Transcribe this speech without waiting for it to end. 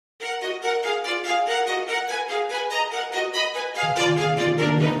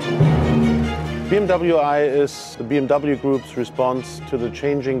BMW i is the BMW Group's response to the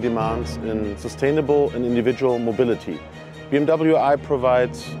changing demands in sustainable and individual mobility. BMW i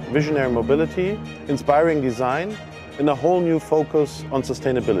provides visionary mobility, inspiring design, and a whole new focus on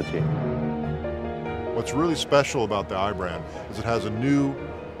sustainability. What's really special about the i brand is it has a new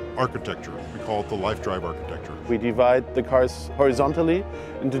architecture. We call it the Life Drive architecture. We divide the cars horizontally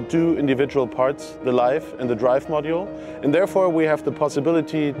into two individual parts, the Life and the Drive module, and therefore we have the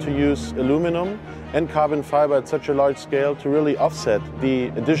possibility to use aluminum and carbon fiber at such a large scale to really offset the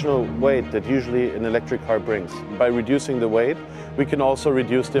additional weight that usually an electric car brings. By reducing the weight, we can also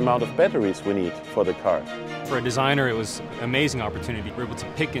reduce the amount of batteries we need for the car. For a designer, it was an amazing opportunity. We're able to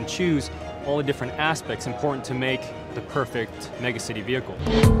pick and choose all the different aspects important to make the perfect megacity vehicle.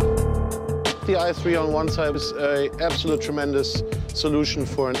 The i3 on one side is an absolute tremendous solution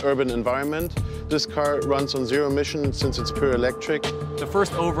for an urban environment. This car runs on zero emission since it's pure electric. The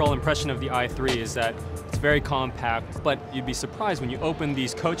first overall impression of the i3 is that it's very compact, but you'd be surprised when you open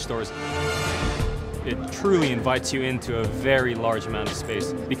these coach doors. It truly invites you into a very large amount of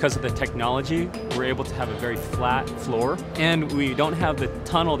space. Because of the technology, we're able to have a very flat floor, and we don't have the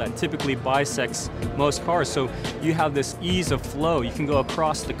tunnel that typically bisects most cars, so you have this ease of flow. You can go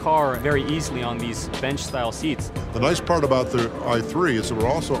across the car very easily on these bench-style seats. The nice part about the i3 is that we're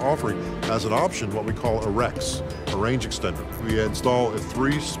also offering as an option what we call a REX, a range extender. We install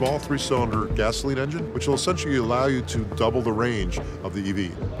a small three-cylinder gasoline engine, which will essentially allow you to double the range of the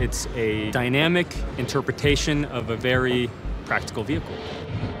EV. It's a dynamic interpretation of a very practical vehicle.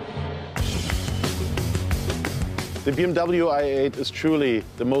 The BMW i8 is truly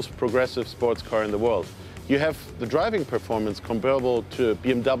the most progressive sports car in the world. You have the driving performance comparable to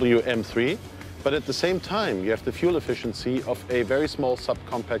BMW M3, but at the same time you have the fuel efficiency of a very small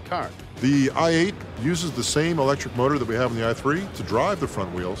subcompact car. The i8 uses the same electric motor that we have in the i3 to drive the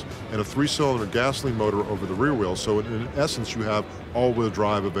front wheels and a three-cylinder gasoline motor over the rear wheels, so in essence you have all-wheel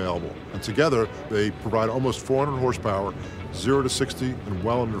drive available. And together they provide almost 400 horsepower, 0 to 60 in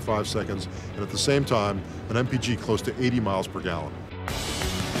well under 5 seconds, and at the same time an MPG close to 80 miles per gallon.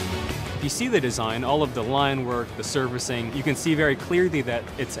 If you see the design, all of the line work, the surfacing, you can see very clearly that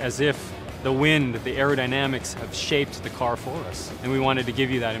it's as if the wind, the aerodynamics have shaped the car for us. And we wanted to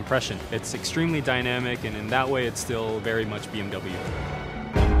give you that impression. It's extremely dynamic, and in that way it's still very much BMW.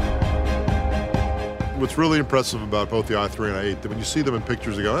 What's really impressive about both the i3 and i8, that when you see them in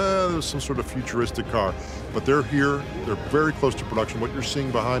pictures, you go, there's some sort of futuristic car. But they're here, they're very close to production. What you're seeing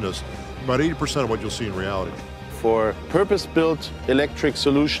behind us, about 80% of what you'll see in reality. For purpose-built electric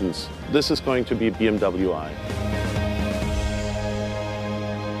solutions, this is going to be BMW i.